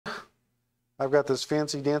I've got this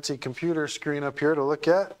fancy dancy computer screen up here to look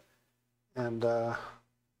at. And uh-oh.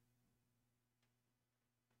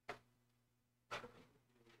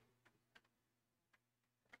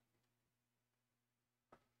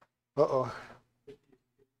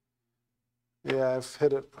 Yeah, I've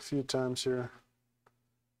hit it a few times here.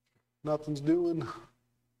 Nothing's doing.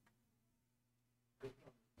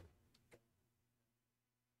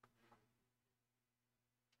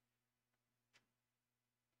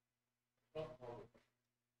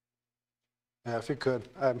 Yeah, if you could.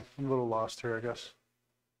 I'm a little lost here, I guess.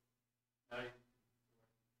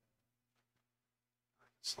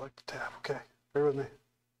 Select the tab. Okay, bear with me.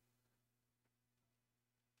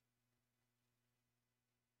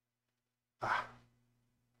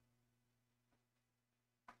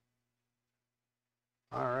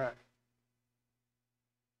 All right.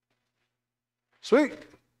 Sweet.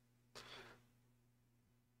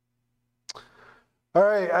 All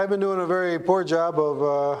right, I've been doing a very poor job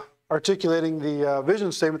of articulating the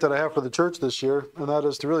vision statement that I have for the church this year, and that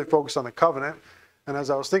is to really focus on the covenant. And as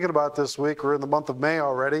I was thinking about this week, we're in the month of May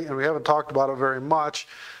already, and we haven't talked about it very much.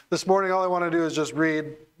 This morning, all I want to do is just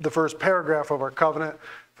read the first paragraph of our covenant.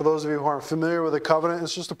 For those of you who aren't familiar with the covenant,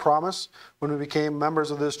 it's just a promise. When we became members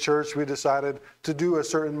of this church, we decided to do a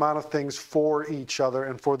certain amount of things for each other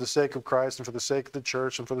and for the sake of Christ and for the sake of the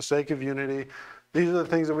church and for the sake of unity. These are the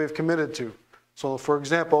things that we've committed to. So, for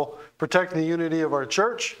example, protecting the unity of our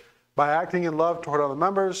church by acting in love toward other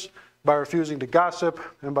members, by refusing to gossip,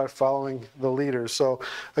 and by following the leaders. So,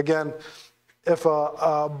 again, if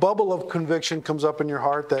a bubble of conviction comes up in your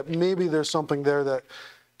heart that maybe there's something there that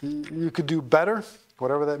you could do better,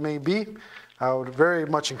 whatever that may be, I would very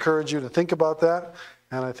much encourage you to think about that.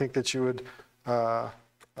 And I think that you would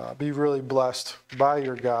be really blessed by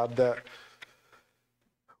your God that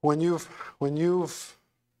when you've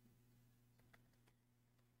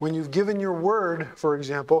given your word, for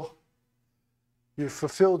example, you've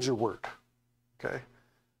fulfilled your word. Okay?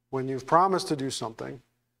 When you've promised to do something,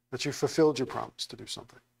 that you've fulfilled your promise to do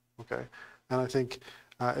something. Okay? And I think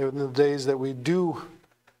in the days that we do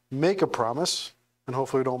make a promise, and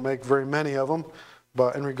hopefully we don't make very many of them,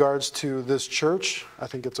 but in regards to this church, I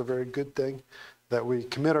think it's a very good thing that we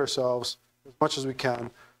commit ourselves as much as we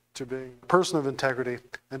can to being a person of integrity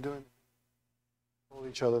and doing for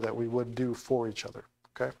each other that we would do for each other.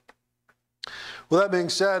 Okay? With that being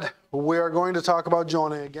said, we are going to talk about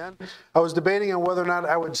Jonah again. I was debating on whether or not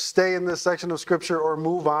I would stay in this section of Scripture or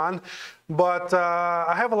move on, but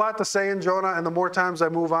I have a lot to say in Jonah, and the more times I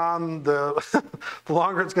move on, the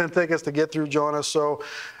longer it's going to take us to get through Jonah. So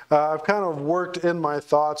I've kind of worked in my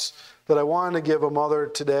thoughts that I wanted to give a mother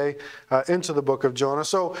today into the book of Jonah.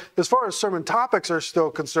 So as far as sermon topics are still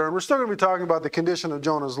concerned, we're still going to be talking about the condition of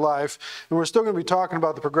Jonah's life, and we're still going to be talking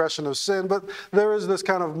about the progression of sin, but there is this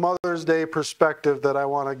kind of Mother's Day perspective that I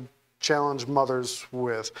want to challenge mothers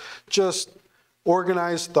with. Just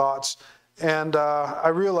organized thoughts. And I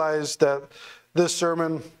realized that this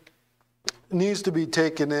sermon needs to be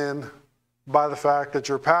taken in by the fact that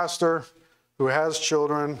your pastor who has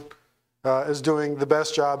children is doing the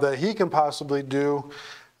best job that he can possibly do.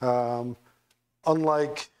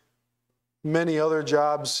 Unlike many other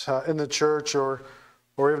jobs in the church or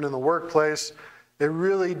even in the workplace, it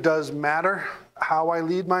really does matter how I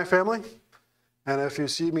lead my family. And if you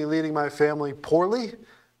see me leading my family poorly,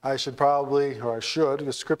 I should probably, or I should,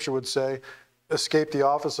 as Scripture would say, escape the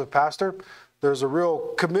office of pastor. There's a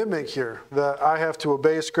real commitment here that I have to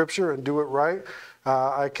obey Scripture and do it right.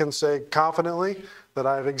 I can say confidently that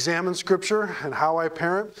I've examined Scripture and how I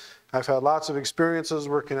parent. I've had lots of experiences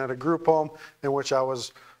working at a group home in which I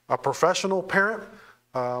was a professional parent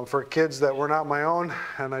for kids that were not my own,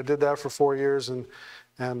 and I did that for 4 years and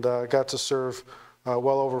got to serve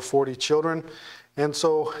well over 40 children. And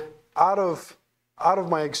so out of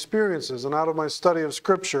my experiences and out of my study of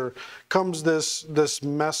Scripture comes this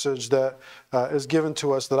message that is given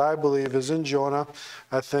to us that I believe is in Jonah.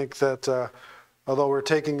 I think that although we're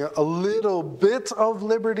taking a little bit of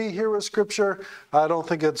liberty here with Scripture, I don't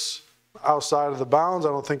think it's outside of the bounds. I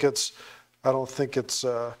don't think it's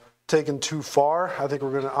taken too far. I think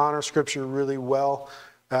we're going to honor Scripture really well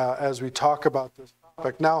as we talk about this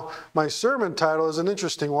topic. Now, my sermon title is an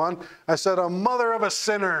interesting one. I said, "A mother of a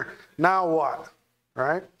sinner, now what?"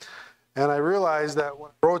 Right? And I realized that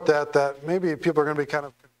when I wrote that maybe people are going to be kind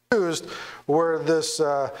of confused where this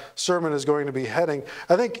sermon is going to be heading.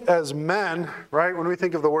 I think as men, right, when we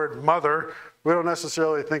think of the word mother, we don't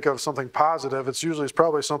necessarily think of something positive. It's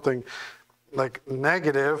probably something like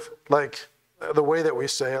negative, like the way that we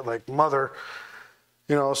say it, like mother.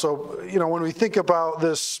 So when we think about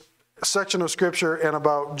this section of Scripture and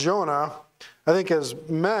about Jonah, I think as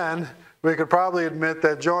men, we could probably admit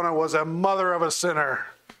that Jonah was a mother of a sinner.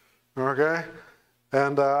 Okay?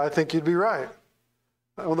 And I think you'd be right.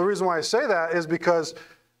 Well, the reason why I say that is because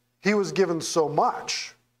he was given so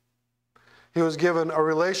much. He was given a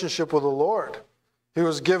relationship with the Lord. He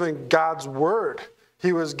was given God's word.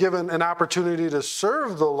 He was given an opportunity to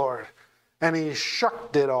serve the Lord. And he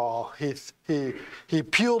shucked it all. He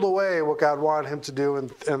peeled away what God wanted him to do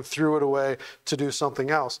and threw it away to do something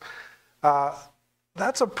else.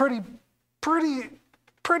 That's a pretty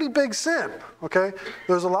big sin, okay?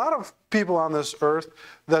 There's a lot of people on this earth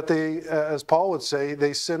that they, as Paul would say,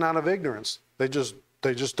 they sin out of ignorance. They just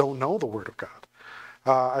don't know the word of God.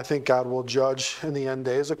 I think God will judge in the end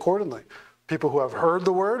days accordingly. People who have heard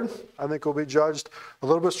the word, I think, will be judged a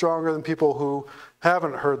little bit stronger than people who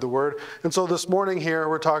haven't heard the word. And so this morning here,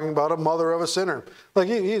 we're talking about a mother of a sinner. Like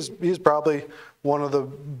he's probably one of the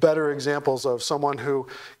better examples of someone who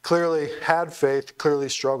clearly had faith, clearly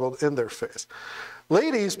struggled in their faith.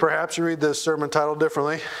 Ladies, perhaps you read this sermon title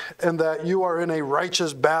differently, in that you are in a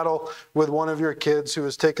righteous battle with one of your kids who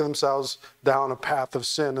has taken themselves down a path of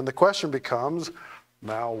sin. And the question becomes,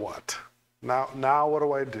 now what? Now what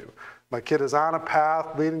do I do? My kid is on a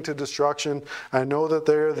path leading to destruction. I know that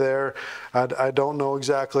they're there. I don't know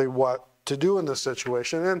exactly what to do in this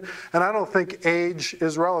situation. And I don't think age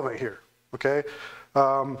is relevant here, okay?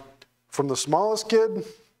 From the smallest kid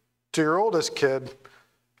to your oldest kid,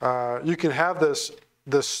 you can have this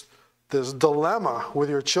dilemma with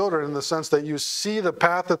your children in the sense that you see the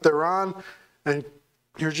path that they're on and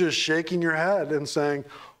you're just shaking your head and saying,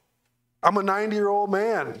 I'm a 90-year-old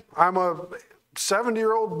man. I'm a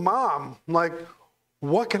 70-year-old mom. Like,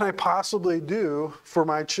 what can I possibly do for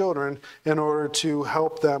my children in order to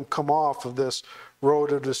help them come off of this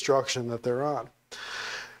road of destruction that they're on?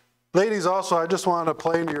 Ladies, also, I just want to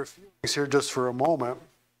play into your feelings here just for a moment,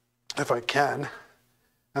 if I can,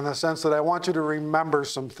 in the sense that I want you to remember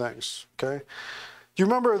some things, okay? Do you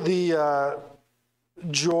remember the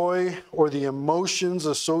joy or the emotions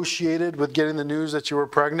associated with getting the news that you were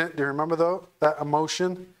pregnant? Do you remember that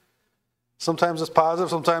emotion? Sometimes it's positive,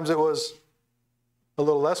 sometimes it was a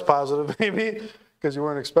little less positive, maybe, because you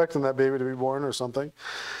weren't expecting that baby to be born or something.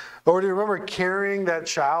 Or do you remember carrying that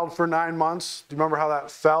child for 9 months? Do you remember how that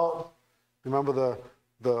felt? Do you remember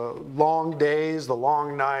the long days, the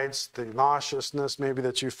long nights, the nauseousness maybe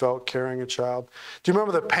that you felt carrying a child? Do you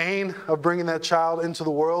remember the pain of bringing that child into the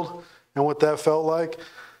world and what that felt like?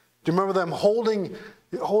 Do you remember them holding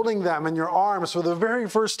them in your arms for the very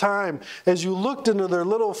first time as you looked into their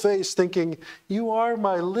little face thinking, you are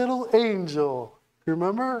my little angel? You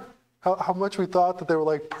remember how much we thought that they were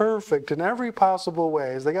like perfect in every possible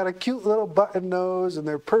way? They got a cute little button nose and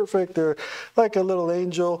they're perfect. They're like a little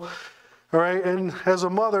angel. All right. And as a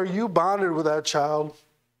mother, you bonded with that child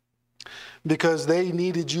because they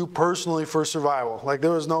needed you personally for survival. Like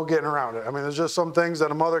there was no getting around it. I mean, there's just some things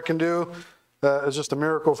that a mother can do that is just a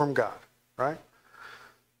miracle from God, right?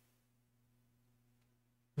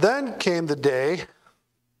 Then came the day,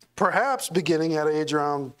 perhaps beginning at age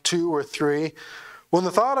around 2 or 3, when the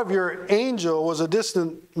thought of your angel was a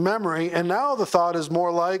distant memory, and now the thought is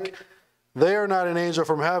more like, they are not an angel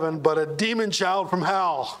from heaven, but a demon child from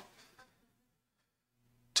hell.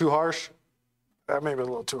 Too harsh? Maybe a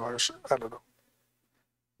little too harsh. I don't know.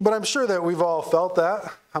 But I'm sure that we've all felt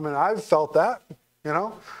that. I mean, I've felt that, you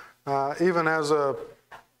know. Even as a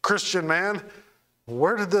Christian man,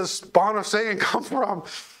 where did this spawn of Satan come from?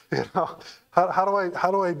 You know, how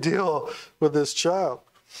do I deal with this child?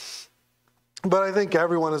 But I think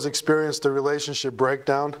everyone has experienced a relationship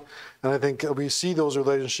breakdown, and I think we see those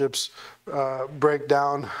relationships break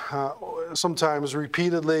down sometimes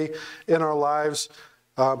repeatedly in our lives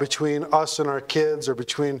between us and our kids, or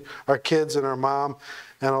between our kids and our mom.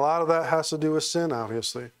 And a lot of that has to do with sin,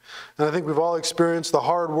 obviously. And I think we've all experienced the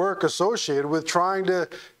hard work associated with trying to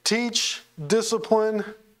teach, discipline,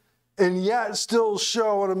 and yet still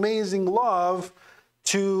show an amazing love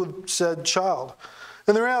to said child.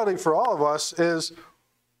 And the reality for all of us is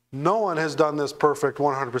no one has done this perfect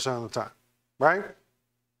 100% of the time, right?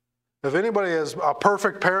 If anybody is a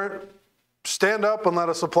perfect parent, stand up and let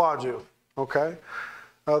us applaud you, okay?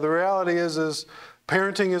 The reality is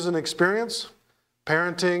parenting is an experience.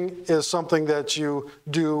 Parenting is something that you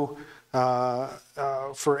do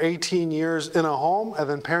for 18 years in a home, and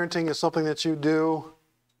then parenting is something that you do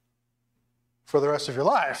for the rest of your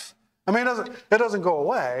life. I mean, it doesn't go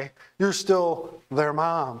away. You're still their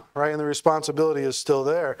mom, right? And the responsibility is still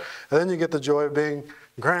there. And then you get the joy of being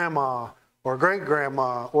grandma or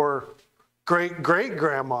great-grandma or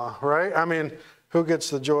great-great-grandma, right? I mean, who gets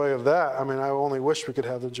the joy of that? I mean, I only wish we could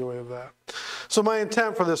have the joy of that. So my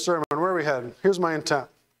intent for this sermon, where are we heading? Here's my intent.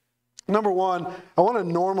 Number one, I want to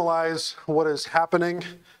normalize what is happening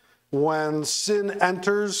when sin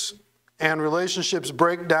enters and relationships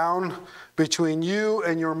break down between you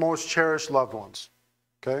and your most cherished loved ones.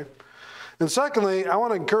 Okay? And secondly, I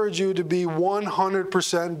want to encourage you to be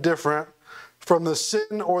 100% different from the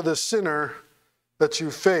sin or the sinner that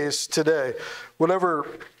you face today. Whatever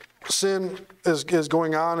sin is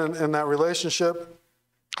going on in that relationship,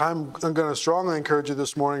 I'm going to strongly encourage you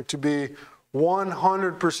this morning to be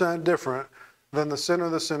 100% different than the sin or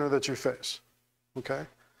the sinner that you face. Okay?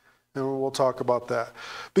 And we'll talk about that.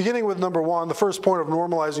 Beginning with number one, the first point of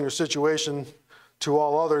normalizing your situation to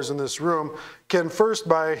all others in this room can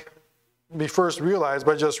be first realized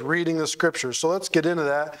by just reading the scriptures. So let's get into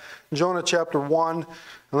that. Jonah chapter 1, and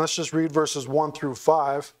let's just read verses 1 through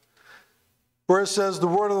 5. Where it says, the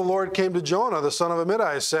word of the Lord came to Jonah, the son of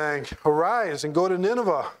Amittai, saying, arise and go to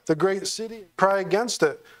Nineveh, the great city, and cry against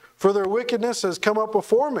it, for their wickedness has come up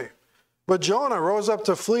before me. But Jonah rose up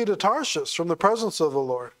to flee to Tarshish from the presence of the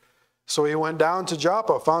Lord. So he went down to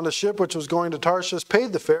Joppa, found a ship which was going to Tarshish,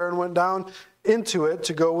 paid the fare, and went down into it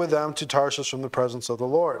to go with them to Tarshish from the presence of the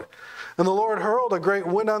Lord. And the Lord hurled a great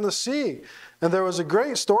wind on the sea, and there was a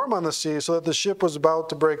great storm on the sea, so that the ship was about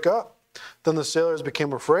to break up. Then the sailors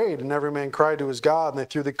became afraid, and every man cried to his God, and they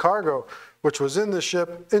threw the cargo which was in the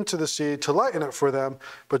ship into the sea to lighten it for them.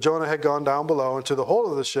 But Jonah had gone down below into the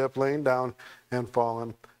hold of the ship, laying down and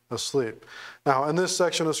fallen asleep. Now, in this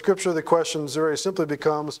section of Scripture, the question very simply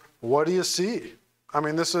becomes, what do you see? I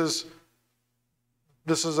mean, this is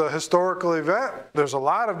a historical event. There's a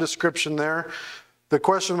lot of description there. The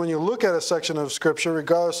question when you look at a section of Scripture,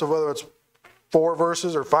 regardless of whether it's 4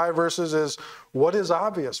 verses or 5 verses, is what is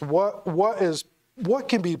obvious? What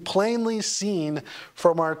can be plainly seen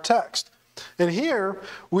from our text? And here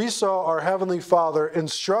we saw our Heavenly Father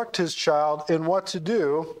instruct His child in what to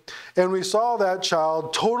do, and we saw that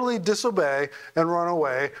child totally disobey and run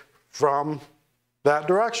away from that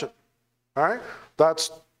direction. All right? That's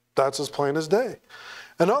as plain as day.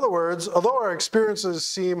 In other words, although our experiences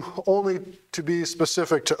seem only to be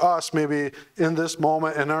specific to us, maybe in this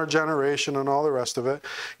moment, in our generation and all the rest of it,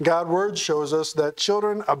 God's word shows us that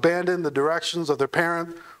children abandon the directions of their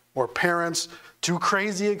parent or parents to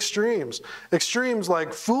crazy extremes. Extremes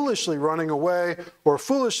like foolishly running away or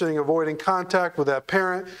foolishly avoiding contact with that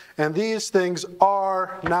parent. And these things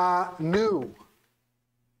are not new.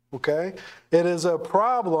 Okay? It is a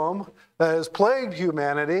problem that has plagued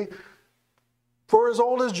humanity for as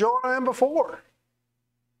old as Jonah and before.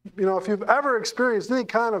 You know, if you've ever experienced any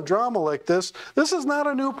kind of drama like this, this is not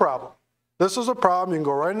a new problem. This is a problem. You can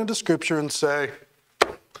go right into Scripture and say,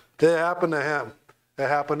 it happened to him. It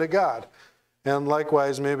happened to God. And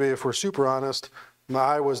likewise, maybe if we're super honest,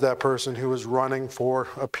 I was that person who was running for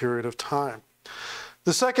a period of time.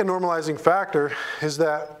 The second normalizing factor is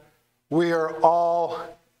that we are all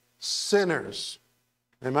sinners.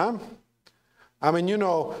 Amen? I mean, you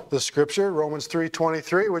know the scripture, Romans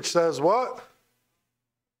 3:23, which says what?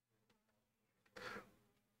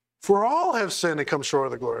 For all have sinned and come short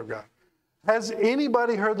of the glory of God. Has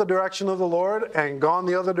anybody heard the direction of the Lord and gone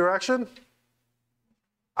the other direction?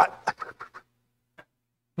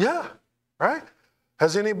 Yeah, right?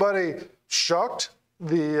 Has anybody shucked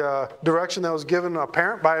the direction that was given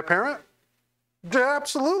by a parent? Yeah,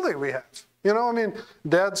 absolutely we have. You know, I mean,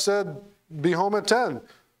 Dad said, be home at 10.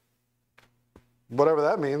 Whatever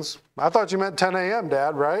that means. I thought you meant 10 a.m.,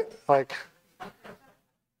 Dad, right? Like, of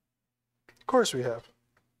course we have.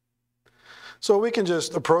 So we can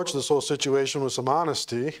just approach this whole situation with some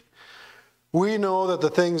honesty. We know that the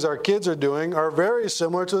things our kids are doing are very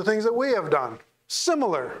similar to the things that we have done.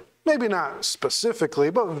 Similar. Maybe not specifically,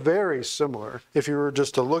 but very similar if you were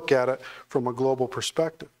just to look at it from a global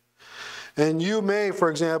perspective. And you may,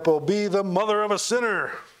 for example, be the mother of a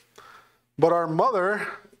sinner, but our mother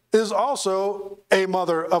is also a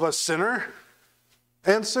mother of a sinner,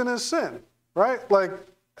 and sin is sin, right? Like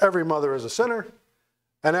every mother is a sinner,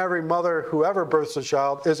 and every mother who ever births a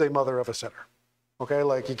child is a mother of a sinner. Okay,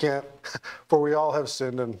 like you can't, for we all have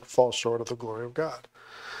sinned and fall short of the glory of God.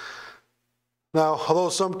 Now, although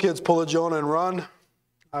some kids pull a Jonah and run,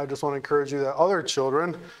 I just want to encourage you that other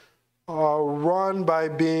children run by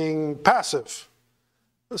being passive.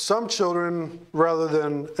 Some children, rather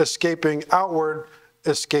than escaping outward,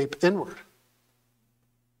 escape inward.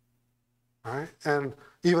 All right? And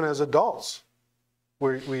even as adults,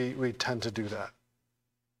 we tend to do that.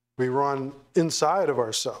 We run inside of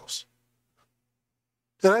ourselves.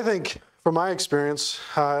 And I think, from my experience,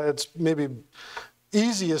 it's maybe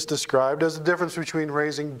easiest described as the difference between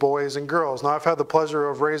raising boys and girls. Now, I've had the pleasure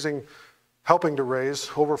of raising helping to raise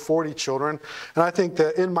over 40 children. And I think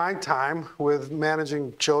that in my time with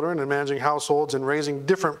managing children and managing households and raising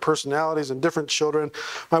different personalities and different children,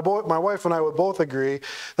 my wife and I would both agree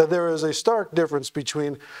that there is a stark difference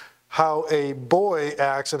between how a boy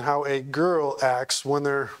acts and how a girl acts when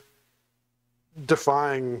they're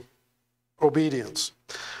defying obedience.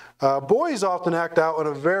 Boys often act out in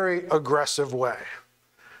a very aggressive way.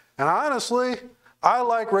 And honestly, I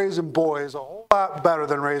like raising boys a whole lot better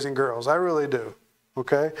than raising girls. I really do.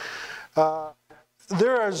 Okay?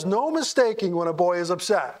 There is no mistaking when a boy is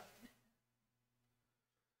upset.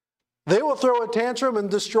 They will throw a tantrum and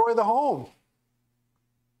destroy the home.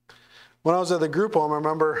 When I was at the group home, I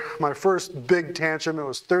remember my first big tantrum. It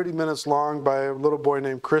was 30 minutes long by a little boy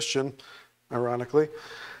named Christian, ironically.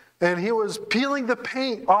 And he was peeling the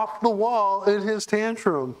paint off the wall in his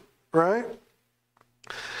tantrum, right?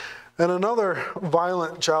 And another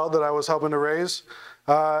violent child that I was helping to raise,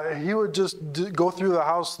 he would just go through the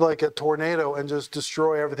house like a tornado and just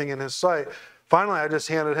destroy everything in his sight. Finally, I just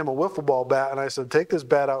handed him a wiffle ball bat and I said, take this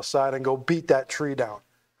bat outside and go beat that tree down.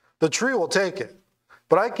 The tree will take it,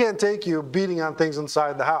 but I can't take you beating on things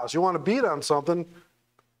inside the house. You want to beat on something,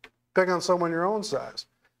 pick on someone your own size.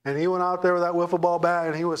 And he went out there with that wiffle ball bat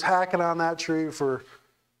and he was hacking on that tree for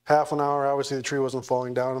half an hour. Obviously, the tree wasn't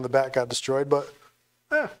falling down and the bat got destroyed, but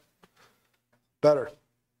better.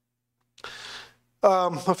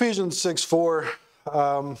 Ephesians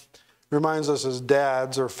 6:4 reminds us as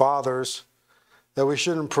dads or fathers that we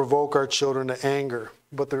shouldn't provoke our children to anger.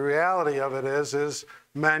 But the reality of it is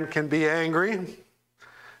men can be angry.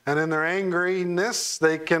 And in their angriness,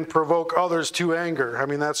 they can provoke others to anger. I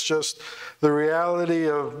mean, that's just the reality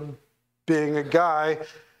of being a guy.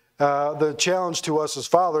 The challenge to us as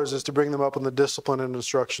fathers is to bring them up in the discipline and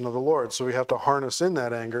instruction of the Lord. So we have to harness in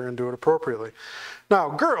that anger and do it appropriately. Now,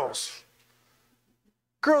 girls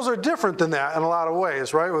are different than that in a lot of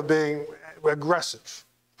ways, right? With being aggressive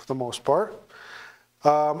for the most part.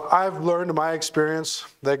 I've learned in my experience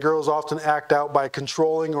that girls often act out by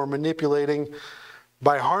controlling or manipulating,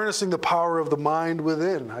 by harnessing the power of the mind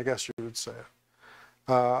within, I guess you would say.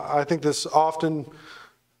 I think this often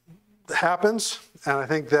happens, and I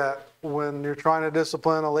think that when you're trying to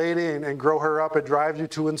discipline a lady and grow her up, it drives you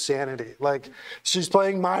to insanity. Like, she's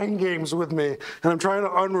playing mind games with me, and I'm trying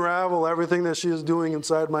to unravel everything that she is doing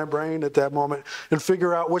inside my brain at that moment and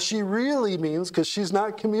figure out what she really means, because she's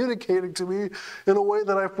not communicating to me in a way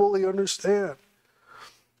that I fully understand.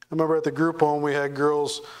 I remember at the group home, we had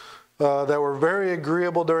girls that were very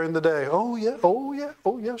agreeable during the day. Oh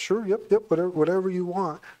yeah, sure, yep, whatever you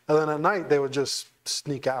want. And then at night, they would just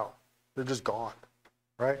sneak out. They're just gone,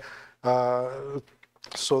 right?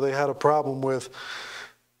 So they had a problem with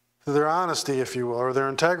their honesty, if you will, or their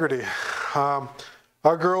integrity.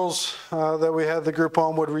 Our girls that we had the group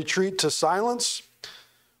home would retreat to silence,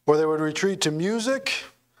 or they would retreat to music,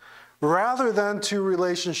 rather than to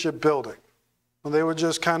relationship building. They would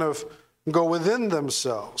just kind of go within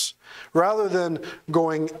themselves, rather than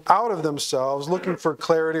going out of themselves, looking for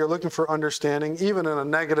clarity or looking for understanding, even in a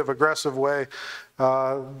negative, aggressive way.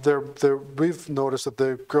 We've noticed that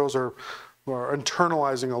the girls are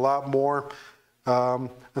internalizing a lot more.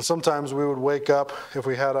 And sometimes we would wake up if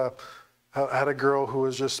we had a girl who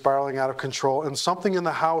was just spiraling out of control, and something in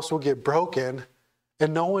the house would get broken,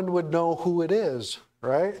 and no one would know who it is,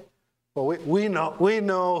 right? Well, we know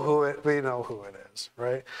who it is,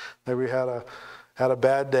 right? That we had a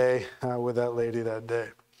bad day with that lady that day.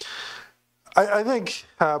 I think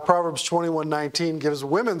Proverbs 21:19 gives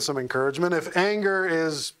women some encouragement. If anger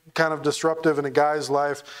is kind of disruptive in a guy's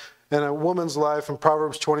life and a woman's life, and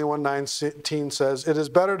Proverbs 21:19 says, "It is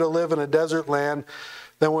better to live in a desert land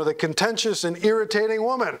than with a contentious and irritating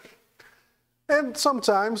woman." And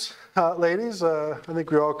sometimes, ladies, I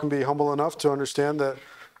think we all can be humble enough to understand that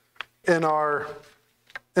in our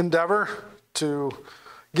endeavor to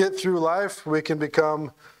get through life, we can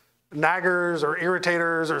become naggers or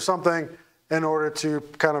irritators or something in order to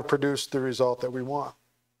kind of produce the result that we want.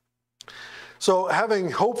 So having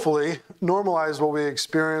hopefully normalized what we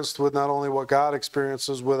experienced with not only what God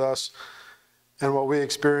experiences with us and what we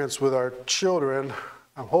experience with our children,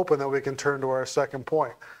 I'm hoping that we can turn to our second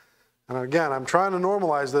point. And again, I'm trying to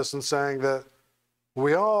normalize this and saying that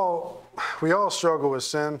we all struggle with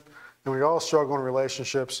sin, and we all struggle in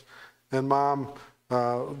relationships. And mom,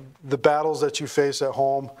 the battles that you face at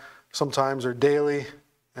home sometimes are daily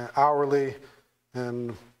and hourly.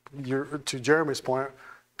 And to Jeremy's point,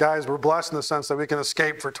 guys, we're blessed in the sense that we can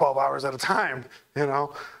escape for 12 hours at a time. You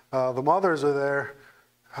know, the mothers are there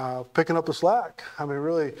picking up the slack. I mean,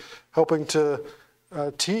 really helping to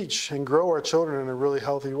teach and grow our children in a really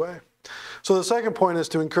healthy way. So the second point is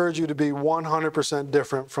to encourage you to be 100%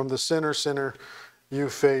 different from the sinner you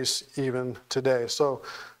face even today. So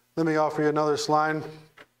let me offer you another slide, and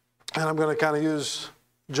I'm going to kind of use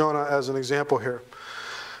Jonah as an example here.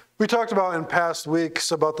 We talked about in past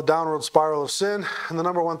weeks about the downward spiral of sin, and the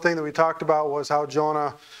number one thing that we talked about was how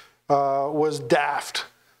Jonah was daft.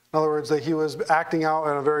 In other words, that he was acting out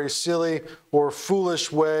in a very silly or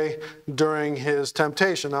foolish way during his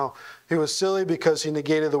temptation. Now, he was silly because he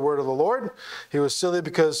negated the word of the Lord. He was silly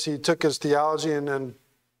because he took his theology and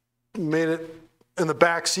made it in the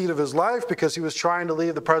back seat of his life because he was trying to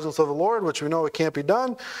leave the presence of the Lord, which we know it can't be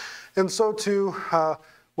done. And so too,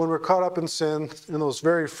 when we're caught up in sin, in those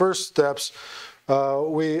very first steps,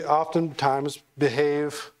 we oftentimes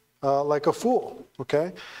behave like a fool,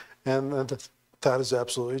 okay? And that is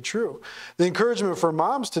absolutely true. The encouragement for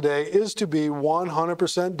moms today is to be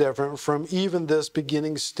 100% different from even this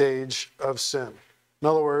beginning stage of sin. In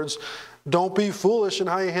other words, don't be foolish in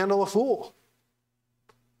how you handle a fool.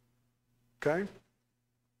 Okay?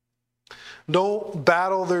 Don't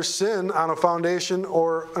battle their sin on a foundation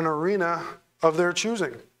or an arena of their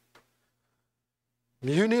choosing.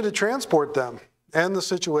 You need to transport them and the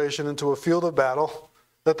situation into a field of battle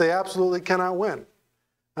that they absolutely cannot win.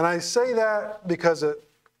 And I say that because it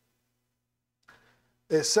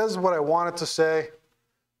says what I want it to say,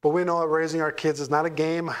 but we know that raising our kids is not a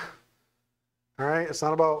game. All right? It's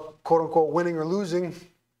not about quote unquote winning or losing,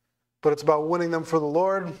 but it's about winning them for the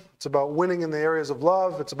Lord. It's about winning in the areas of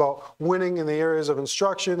love. It's about winning in the areas of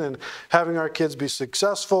instruction and having our kids be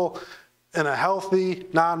successful in a healthy,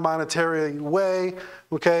 non-monetary way.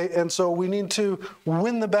 Okay? And so we need to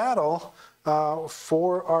win the battle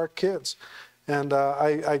for our kids. And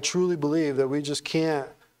I truly believe that we just can't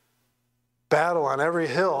battle on every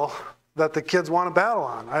hill that the kids want to battle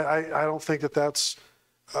on. I don't think that that's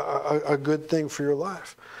a good thing for your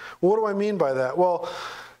life. What do I mean by that? Well,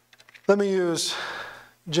 let me use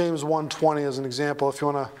James 1:20 as an example. If you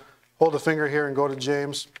want to hold a finger here and go to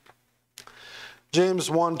James. James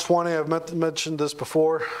 1:20, I've mentioned this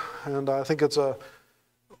before, and I think it's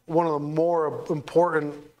one of the more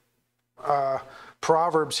important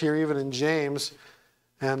Proverbs here, even in James,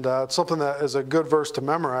 and it's something that is a good verse to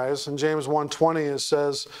memorize. In James 1:20 it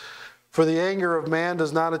says, "For the anger of man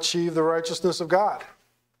does not achieve the righteousness of God."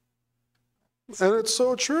 And it's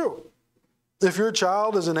so true. If your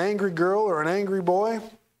child is an angry girl or an angry boy,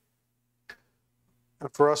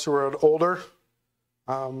 and for us who are older,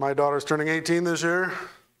 my daughter's turning 18 this year,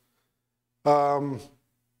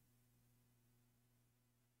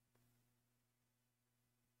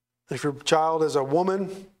 if your child is a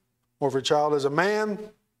woman or if your child is a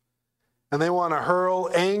man and they want to hurl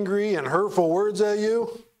angry and hurtful words at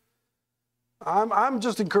you, I'm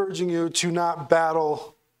just encouraging you to not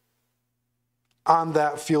battle on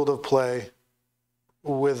that field of play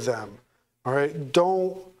with them. All right?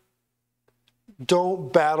 Don't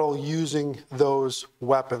battle using those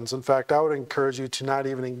weapons. In fact, I would encourage you to not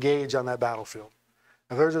even engage on that battlefield.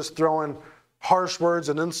 If they're just throwing harsh words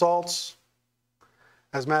and insults,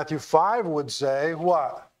 as Matthew 5 would say,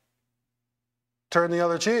 what? Turn the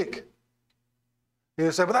other cheek.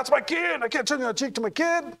 You say, but that's my kid. I can't turn the other cheek to my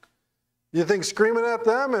kid. You think screaming at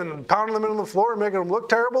them and pounding them into the floor and making them look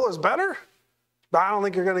terrible is better? I don't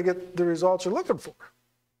think you're going to get the results you're looking for.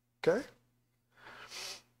 Okay?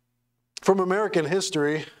 From American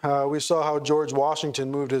history, we saw how George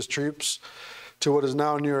Washington moved his troops to what is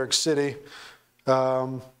now New York City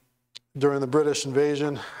during the British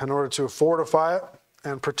invasion in order to fortify it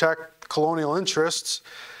and protect colonial interests.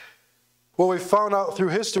 What we found out through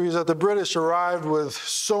history is that the British arrived with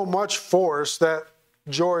so much force that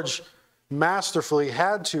George masterfully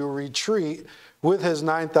had to retreat with his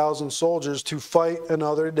 9,000 soldiers to fight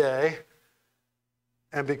another day.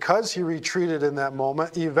 And because he retreated in that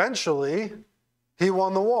moment, eventually he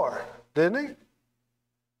won the war, didn't he?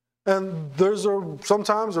 And there's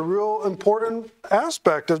sometimes a real important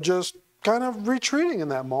aspect of just kind of retreating in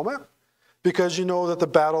that moment, because you know that the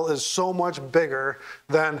battle is so much bigger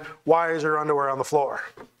than why is your underwear on the floor?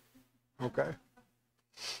 Okay.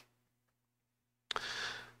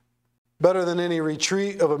 Better than any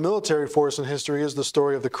retreat of a military force in history is the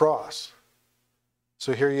story of the cross.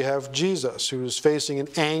 So here you have Jesus, who's facing an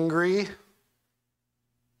angry,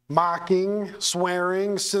 mocking,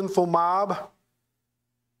 swearing, sinful mob.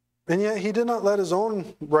 And yet he did not let his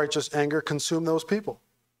own righteous anger consume those people,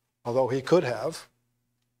 although he could have.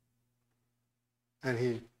 And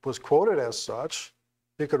he was quoted as such.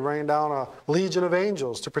 He could rain down a legion of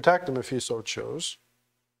angels to protect him if he so chose.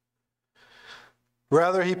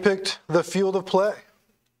 Rather, he picked the field of play.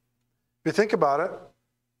 If you think about it,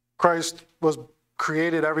 Christ was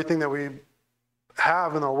created everything that we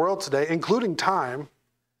have in our world today, including time,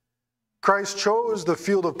 Christ chose the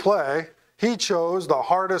field of play. He chose the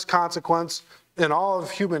hardest consequence in all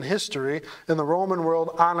of human history in the Roman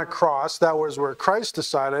world on a cross. That was where Christ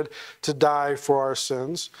decided to die for our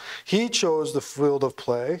sins. He chose the field of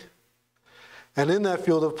play. And in that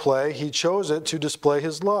field of play, he chose it to display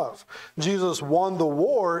his love. Jesus won the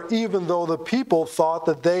war even though the people thought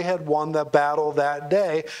that they had won the battle that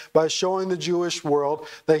day by showing the Jewish world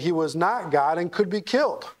that he was not God and could be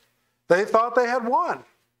killed. They thought they had won.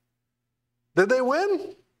 Did they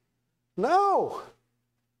win? No.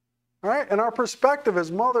 All right? And our perspective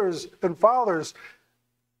as mothers and fathers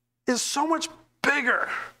is so much bigger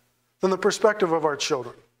than the perspective of our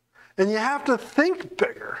children. And you have to think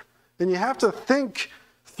bigger. And you have to think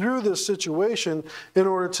through this situation in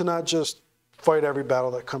order to not just fight every battle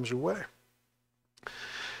that comes your way.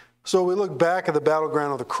 So we look back at the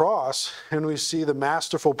battleground of the cross, and we see the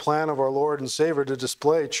masterful plan of our Lord and Savior to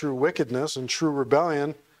display true wickedness and true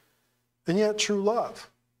rebellion, and yet true love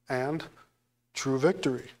and true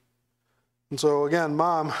victory. And so again,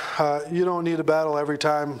 Mom, you don't need to battle every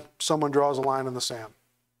time someone draws a line in the sand.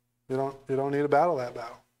 You don't need to battle that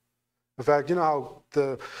battle. In fact, you know how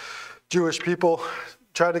the Jewish people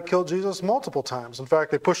tried to kill Jesus multiple times. In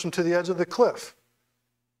fact, they pushed him to the edge of the cliff.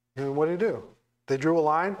 And what did he do? They drew a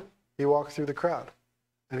line, he walked through the crowd,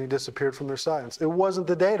 and he disappeared from their sights. It wasn't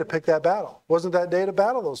the day to pick that battle. It wasn't that day to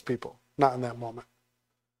battle those people. Not in that moment.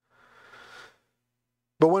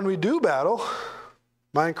 But when we do battle,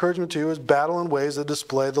 my encouragement to you is battle in ways that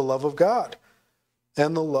display the love of God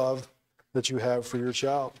and the love that you have for your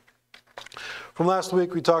child. From last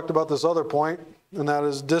week, we talked about this other point, and that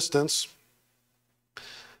is distance.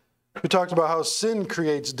 We talked about how sin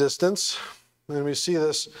creates distance, and we see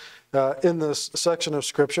this in this section of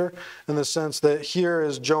Scripture in the sense that here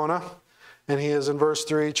is Jonah, and he is in verse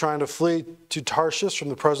 3 trying to flee to Tarshish from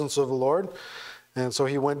the presence of the Lord. And so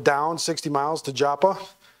he went down 60 miles to Joppa,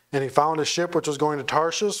 and he found a ship which was going to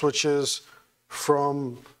Tarshish, which is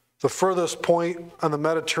from the furthest point on the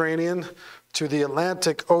Mediterranean to the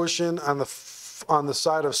Atlantic Ocean on the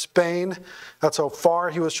side of Spain. That's how far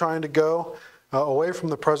he was trying to go away from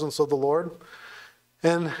the presence of the Lord.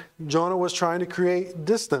 And Jonah was trying to create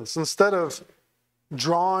distance. Instead of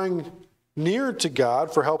drawing near to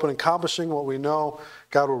God for help in accomplishing what we know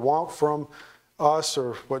God would want from us,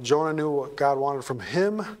 or what Jonah knew what God wanted from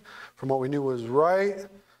him, from what we knew was right,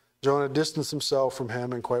 Jonah distanced himself from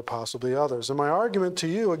him and quite possibly others. And my argument to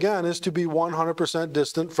you, again, is to be 100%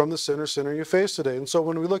 distant from the sinner you face today. And so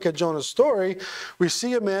when we look at Jonah's story, we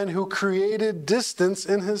see a man who created distance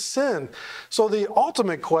in his sin. So the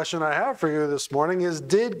ultimate question I have for you this morning is,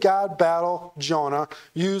 did God battle Jonah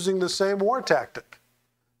using the same war tactic?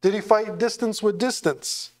 Did he fight distance with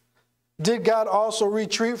distance? Did God also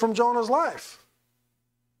retreat from Jonah's life?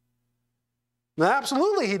 No,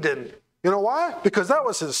 absolutely he didn't. You know why? Because that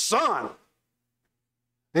was his son.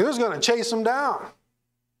 He was going to chase him down.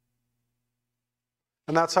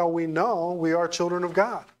 And that's how we know we are children of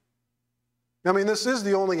God. I mean, this is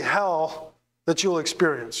the only hell that you'll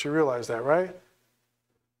experience. You realize that, right?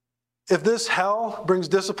 If this hell brings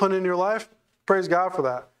discipline in your life, praise God for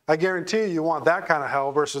that. I guarantee you want that kind of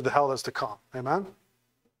hell versus the hell that's to come. Amen?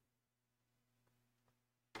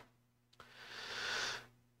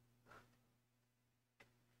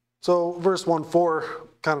 So verse 1:4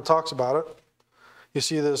 kind of talks about it. You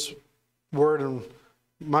see this word in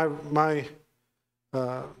my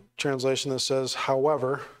translation that says,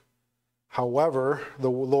 however,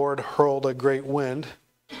 the Lord hurled a great wind.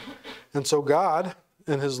 And so God,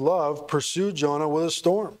 in his love, pursued Jonah with a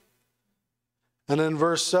storm. And in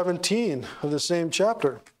verse 17 of the same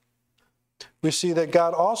chapter, we see that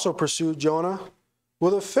God also pursued Jonah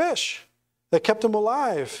with a fish that kept him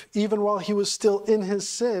alive, even while he was still in his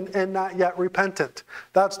sin and not yet repentant.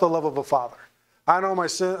 That's the love of a father. I know my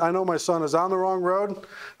son is on the wrong road.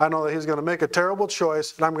 I know that he's going to make a terrible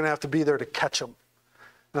choice, and I'm going to have to be there to catch him.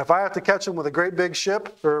 And if I have to catch him with a great big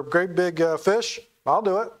ship or a great big fish, I'll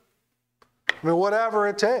do it. I mean, whatever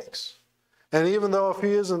it takes. And even though if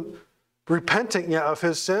he isn't repenting yet of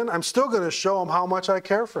his sin, I'm still going to show him how much I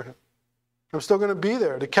care for him. I'm still going to be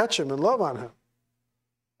there to catch him and love on him.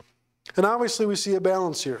 And obviously we see a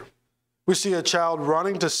balance here. We see a child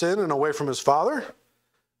running to sin and away from his father.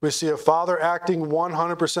 We see a father acting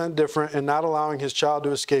 100% different and not allowing his child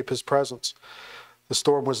to escape his presence. The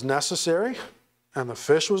storm was necessary, and the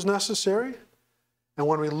fish was necessary. And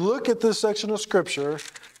when we look at this section of Scripture,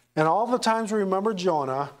 and all the times we remember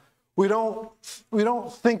Jonah, we don't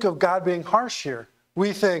think of God being harsh here.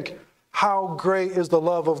 We think, how great is the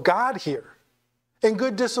love of God here? And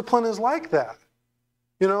good discipline is like that.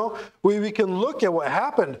 You know, we can look at what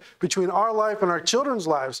happened between our life and our children's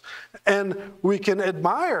lives, and we can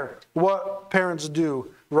admire what parents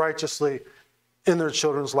do righteously in their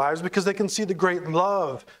children's lives because they can see the great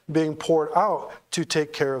love being poured out to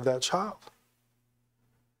take care of that child.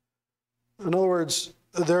 In other words,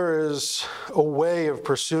 there is a way of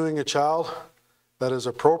pursuing a child that is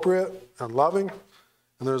appropriate and loving,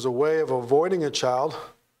 and there's a way of avoiding a child,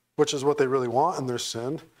 which is what they really want in their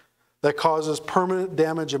sin, that causes permanent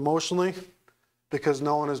damage emotionally because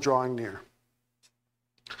no one is drawing near.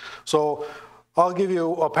 So I'll give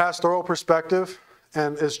you a pastoral perspective,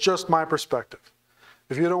 and it's just my perspective.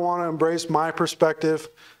 If you don't want to embrace my perspective,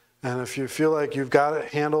 and if you feel like you've got it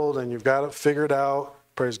handled and you've got it figured out,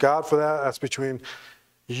 praise God for that. That's between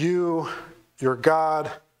you, your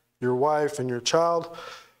God, your wife, and your child.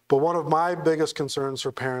 But one of my biggest concerns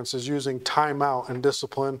for parents is using timeout and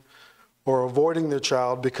discipline or avoiding their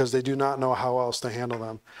child because they do not know how else to handle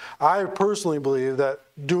them. I personally believe that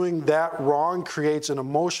doing that wrong creates an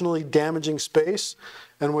emotionally damaging space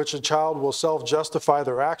in which a child will self-justify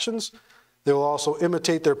their actions. They will also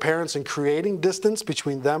imitate their parents in creating distance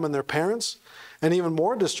between them and their parents. And even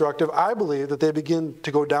more destructive, I believe that they begin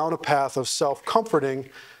to go down a path of self-comforting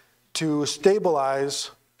to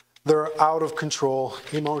stabilize their out-of-control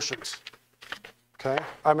emotions. Okay?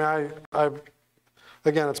 I mean,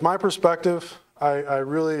 again, it's my perspective. I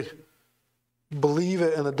really believe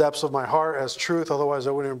it in the depths of my heart as truth, otherwise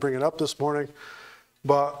I wouldn't even bring it up this morning.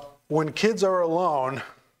 But when kids are alone,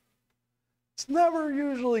 it's never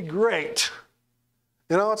usually great.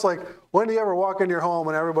 You know, it's like, when do you ever walk into your home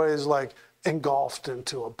and everybody's like engulfed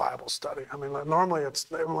into a Bible study? I mean, normally it's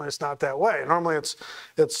not that way. Normally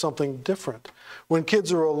it's something different. When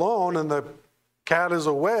kids are alone and the cat is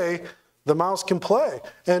away, the mouse can play.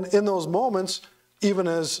 And in those moments, even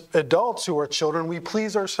as adults who are children, we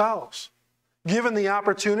please ourselves. Given the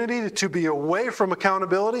opportunity to be away from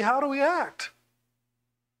accountability, how do we act?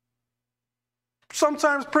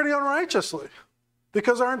 Sometimes pretty unrighteously,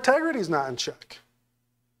 because our integrity is not in check.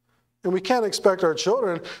 And we can't expect our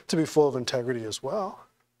children to be full of integrity as well.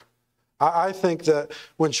 I think that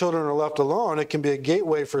when children are left alone, it can be a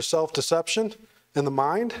gateway for self-deception in the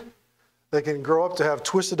mind. They can grow up to have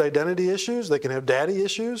twisted identity issues. They can have daddy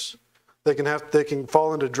issues. They can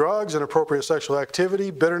fall into drugs, inappropriate sexual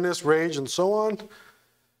activity, bitterness, rage, and so on.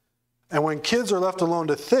 And when kids are left alone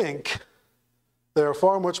to think, they are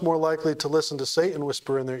far much more likely to listen to Satan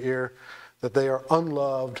whisper in their ear that they are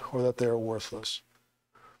unloved or that they are worthless.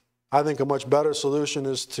 I think a much better solution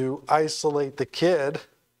is to isolate the kid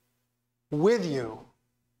with you.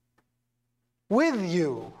 With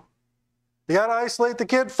you. You got to isolate the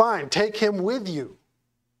kid? Fine. Take him with you.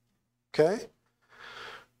 Okay?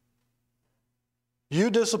 You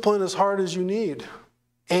discipline as hard as you need,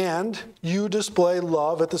 and you display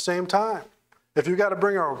love at the same time. If you got to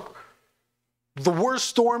bring the worst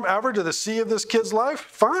storm ever to the sea of this kid's life,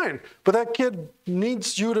 fine. But that kid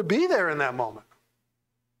needs you to be there in that moment.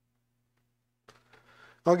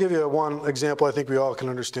 I'll give you one example I think we all can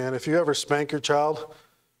understand. If you ever spank your child,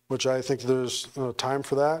 which I think there's time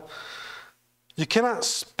for that, you cannot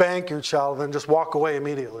spank your child and then just walk away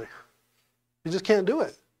immediately. You just can't do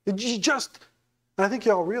it. And I think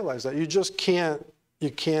you all realize that. You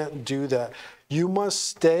can't do that. You must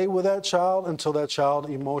stay with that child until that child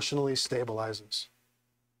emotionally stabilizes.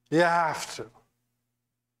 You have to.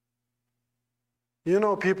 You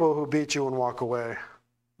know people who beat you and walk away.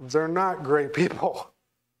 They're not great people.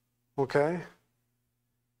 Okay?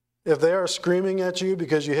 If they are screaming at you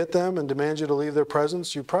because you hit them and demand you to leave their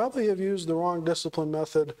presence, you probably have used the wrong discipline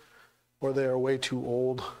method or they are way too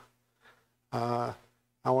old.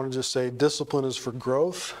 I want to just say discipline is for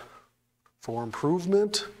growth, for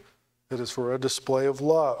improvement. It is for a display of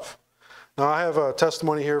love. Now, I have a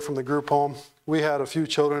testimony here from the group home. We had a few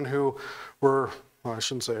children who were, well, I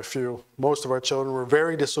shouldn't say a few, most of our children were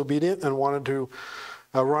very disobedient and wanted to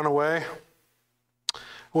run away.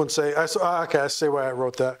 I wouldn't say, I say why I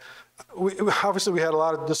wrote that. Obviously, we had a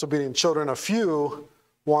lot of disobedient children. A few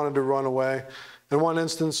wanted to run away. In one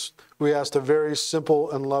instance, we asked a very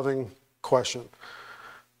simple and loving question.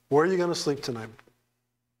 Where are you going to sleep tonight?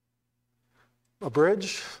 A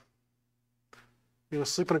bridge? You going to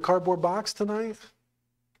sleep in a cardboard box tonight?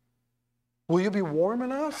 Will you be warm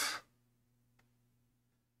enough?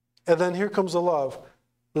 And then here comes the love.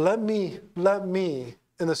 Let me,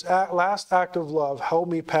 in this last act of love, help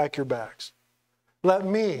me pack your bags. Let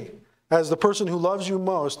me, as the person who loves you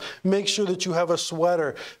most, make sure that you have a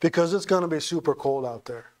sweater because it's going to be super cold out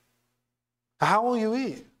there. How will you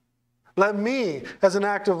eat? Let me, as an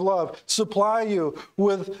act of love, supply you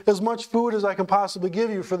with as much food as I can possibly give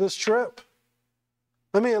you for this trip.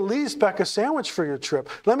 Let me at least pack a sandwich for your trip.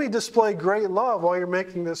 Let me display great love while you're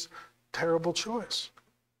making this terrible choice.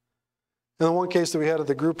 In the one case that we had at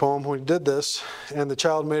the group home, we did this, and the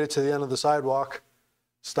child made it to the end of the sidewalk,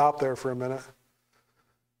 stopped there for a minute,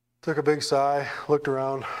 took a big sigh, looked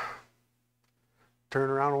around,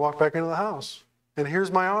 turned around and walked back into the house. And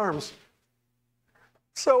here's my arms.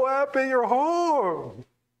 So happy you're home.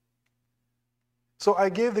 So I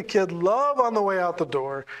gave the kid love on the way out the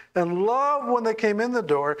door and love when they came in the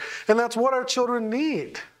door. And that's what our children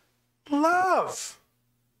need. Love.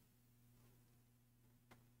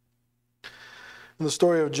 In the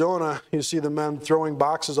story of Jonah, you see the men throwing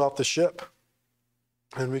boxes off the ship.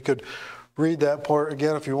 And we could read that part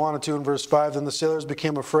again if you wanted to in verse 5. Then the sailors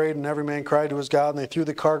became afraid, and every man cried to his God, and they threw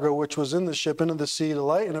the cargo which was in the ship into the sea to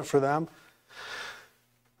lighten it for them.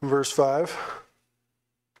 Verse 5.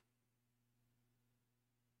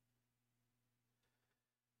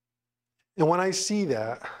 And when I see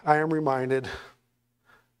that, I am reminded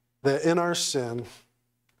that in our sin,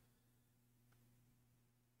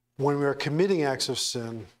 when we are committing acts of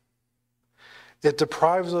sin, it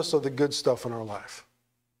deprives us of the good stuff in our life.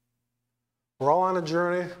 We're all on a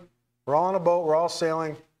journey, we're all on a boat, we're all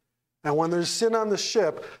sailing, and when there's sin on the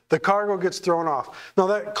ship, the cargo gets thrown off. Now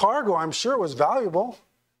that cargo, I'm sure, was valuable.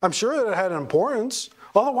 I'm sure that it had importance.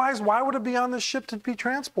 Otherwise, why would it be on the ship to be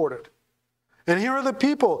transported? And here are the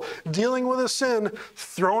people dealing with a sin,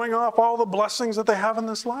 throwing off all the blessings that they have in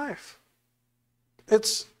this life.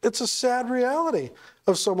 It's a sad reality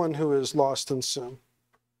of someone who is lost in sin.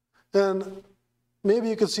 And maybe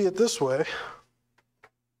you could see it this way.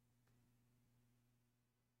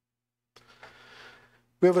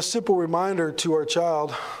 We have a simple reminder to our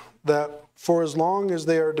child that for as long as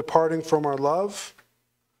they are departing from our love,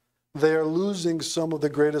 they are losing some of the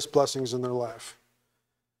greatest blessings in their life.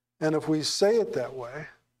 And if we say it that way,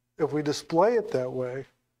 if we display it that way,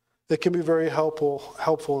 it can be very helpful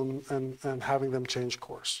in having them change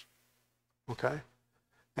course. Okay?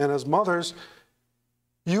 And as mothers,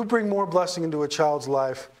 you bring more blessing into a child's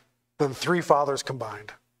life than 3 fathers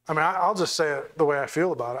combined. I mean, I'll just say it the way I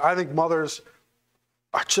feel about it. I think mothers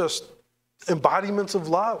are just embodiments of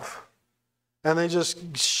love. And they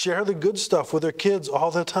just share the good stuff with their kids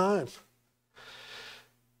all the time.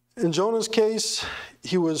 In Jonah's case,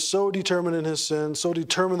 he was so determined in his sin, so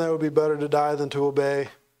determined that it would be better to die than to obey,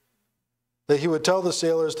 that he would tell the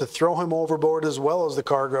sailors to throw him overboard as well as the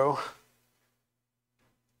cargo.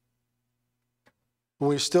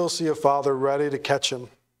 We still see a father ready to catch him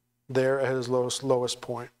there at his lowest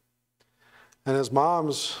point. And as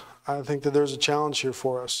moms, I think that there's a challenge here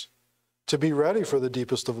for us to be ready for the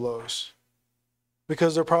deepest of lows,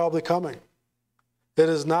 because they're probably coming. It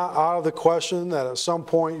is not out of the question that at some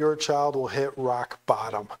point your child will hit rock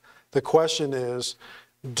bottom. The question is,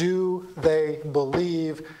 do they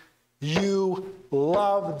believe you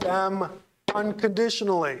love them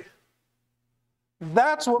unconditionally?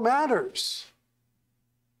 That's what matters.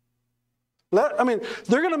 They're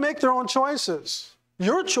going to make their own choices.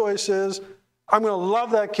 Your choice is, I'm going to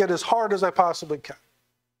love that kid as hard as I possibly can.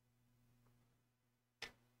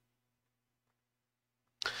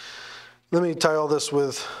 Let me tie all this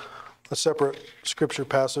with a separate scripture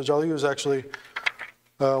passage. I'll use actually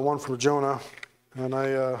one from Jonah. And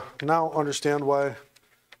I now understand why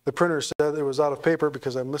the printer said it was out of paper,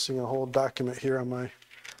 because I'm missing a whole document here on my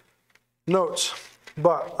notes.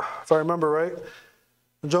 But if I remember right,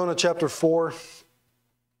 Jonah chapter 4,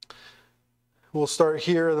 we'll start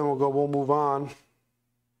here, and then we'll move on.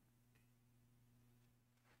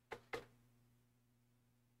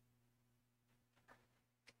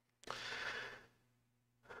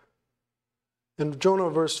 In Jonah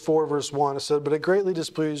verse 4, verse 1, it said, "But it greatly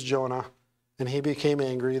displeased Jonah, and he became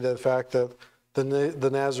angry at the fact that the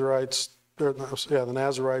Nazarites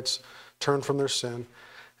turned from their sin.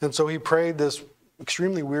 And so he prayed this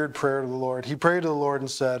extremely weird prayer to the Lord. He prayed to the Lord and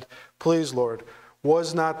said, 'Please, Lord,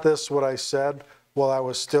 was not this what I said while I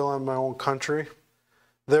was still in my own country?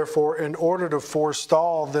 Therefore, in order to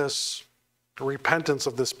forestall this repentance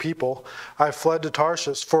of this people, I fled to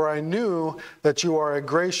Tarshish, for I knew that you are a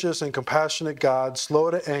gracious and compassionate God,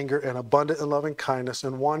 slow to anger and abundant in loving kindness,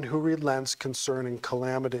 and one who relents concerning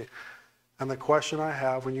calamity.'" And the question I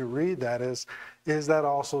have when you read that is that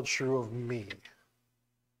also true of me?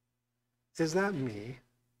 Is that me?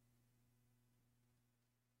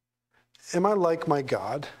 Am I like my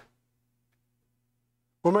God?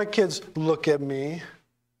 When my kids look at me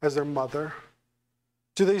as their mother,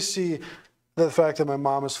 do they see the fact that my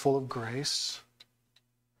mom is full of grace?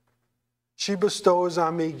 She bestows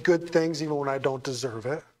on me good things even when I don't deserve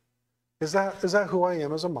it. Is that who I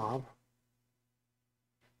am as a mom?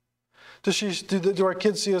 Do our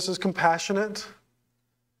kids see us as compassionate?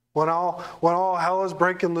 When all hell is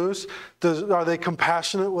breaking loose, are they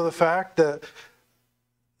compassionate with the fact that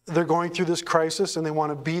they're going through this crisis and they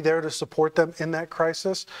want to be there to support them in that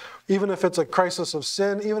crisis? Even if it's a crisis of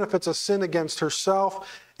sin, even if it's a sin against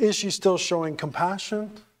herself, is she still showing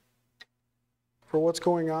compassion for what's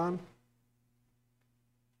going on?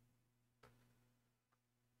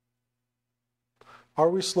 Are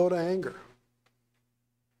we slow to anger?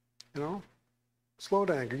 Slow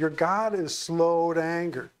to anger. Your God is slow to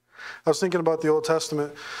anger. I was thinking about the Old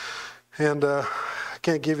Testament, and I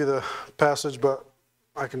can't give you the passage, but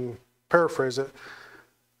I can paraphrase it.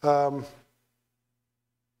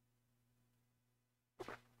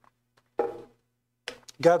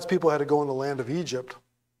 God's people had to go in the land of Egypt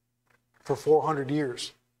for 400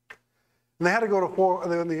 years. And they had to go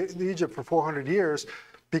to Egypt for 400 years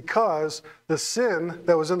because the sin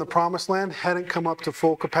that was in the promised land hadn't come up to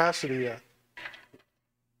full capacity yet.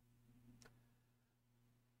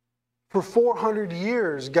 For 400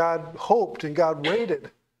 years, God hoped and God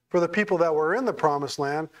waited for the people that were in the promised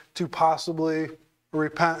land to possibly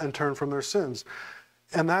repent and turn from their sins.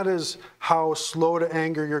 And that is how slow to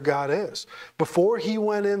anger your God is. Before he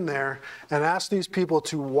went in there and asked these people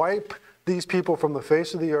to wipe these people from the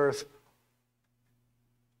face of the earth,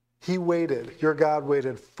 he waited, your God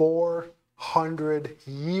waited 400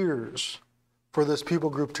 years for this people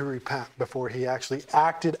group to repent before he actually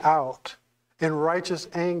acted out in righteous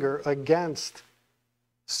anger against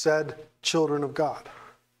said children of God.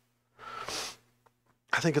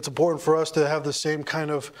 I think it's important for us to have the same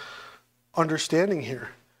kind of understanding here,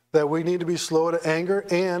 that we need to be slow to anger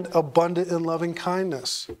and abundant in loving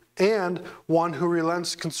kindness, and one who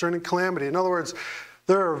relents concerning calamity. In other words,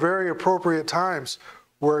 there are very appropriate times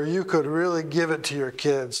where you could really give it to your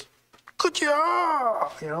kids. Good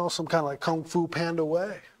job! Some kind of like Kung Fu Panda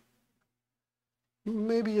way.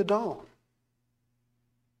 Maybe you don't.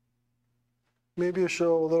 Maybe you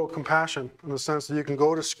show a little compassion in the sense that you can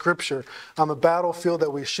go to Scripture on the battlefield that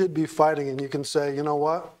we should be fighting, and you can say, you know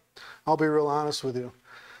what? I'll be real honest with you.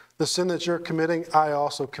 The sin that you're committing, I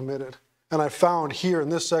also committed. And I found here in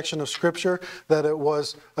this section of Scripture that it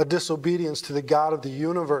was a disobedience to the God of the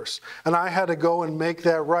universe. And I had to go and make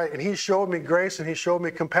that right. And he showed me grace and he showed me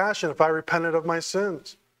compassion if I repented of my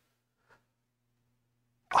sins.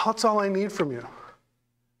 That's all I need from you.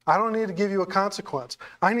 I don't need to give you a consequence.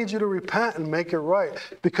 I need you to repent and make it right,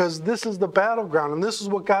 because this is the battleground and this is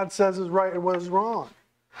what God says is right and what is wrong.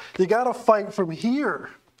 You got to fight from here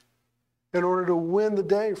in order to win the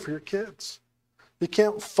day for your kids. You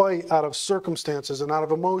can't fight out of circumstances and out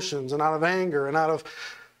of emotions and out of anger and out of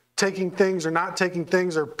taking things or not taking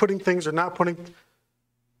things or putting things or not putting.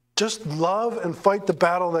 Just love and fight the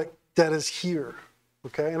battle that is here.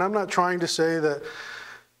 Okay? And I'm not trying to say that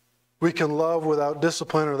we can love without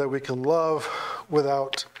discipline or that we can love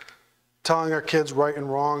without telling our kids right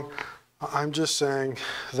and wrong. I'm just saying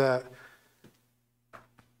that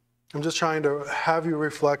I'm just trying to have you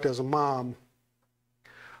reflect as a mom.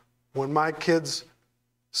 When my kids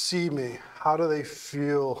see me, how do they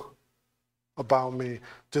feel about me?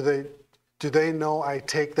 Do they know I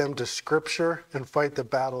take them to Scripture and fight the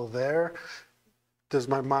battle there? Does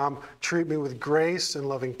my mom treat me with grace and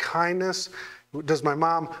loving kindness? Does my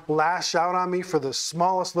mom lash out on me for the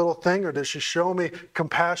smallest little thing, or does she show me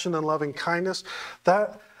compassion and loving kindness?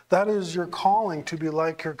 That is your calling, to be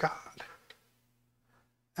like your God.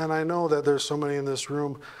 And I know that there's so many in this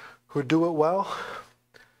room who do it well.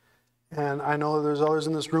 And I know there's others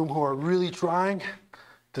in this room who are really trying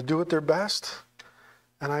to do it their best.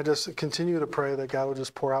 And I just continue to pray that God will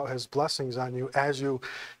just pour out his blessings on you as you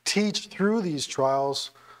teach through these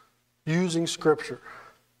trials using Scripture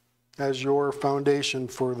as your foundation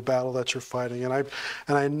for the battle that you're fighting. And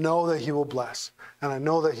I know that he will bless. And I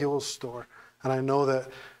know that he will restore. And I know that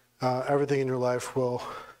everything in your life will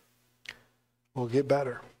get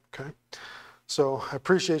better. Okay? So I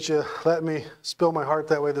appreciate you letting me spill my heart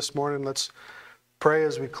that way this morning. Let's pray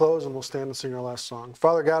as we close, and we'll stand and sing our last song.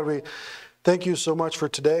 Father God, we thank you so much for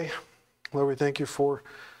today. Lord, we thank you for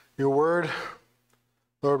your word.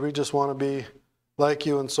 Lord, we just want to be like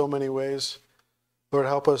you in so many ways. Lord,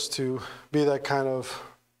 help us to be that kind of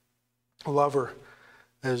lover.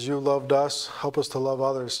 As you loved us, help us to love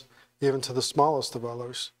others, even to the smallest of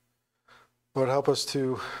others. Lord, help us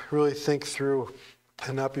to really think through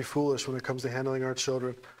and not be foolish when it comes to handling our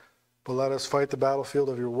children. But let us fight the battlefield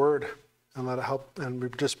of your word, and let it help. And we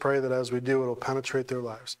just pray that as we do, it'll penetrate their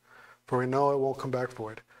lives. For we know it won't come back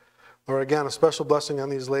void. Lord, again, a special blessing on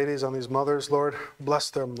these ladies, on these mothers, Lord. Bless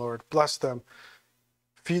them, Lord. Bless them.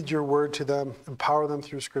 Feed your word to them. Empower them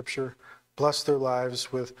through Scripture. Bless their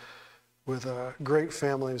lives with great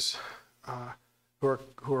families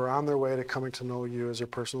who are on their way to coming to know you as your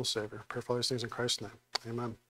personal Savior. Pray for all these things in Christ's name. Amen.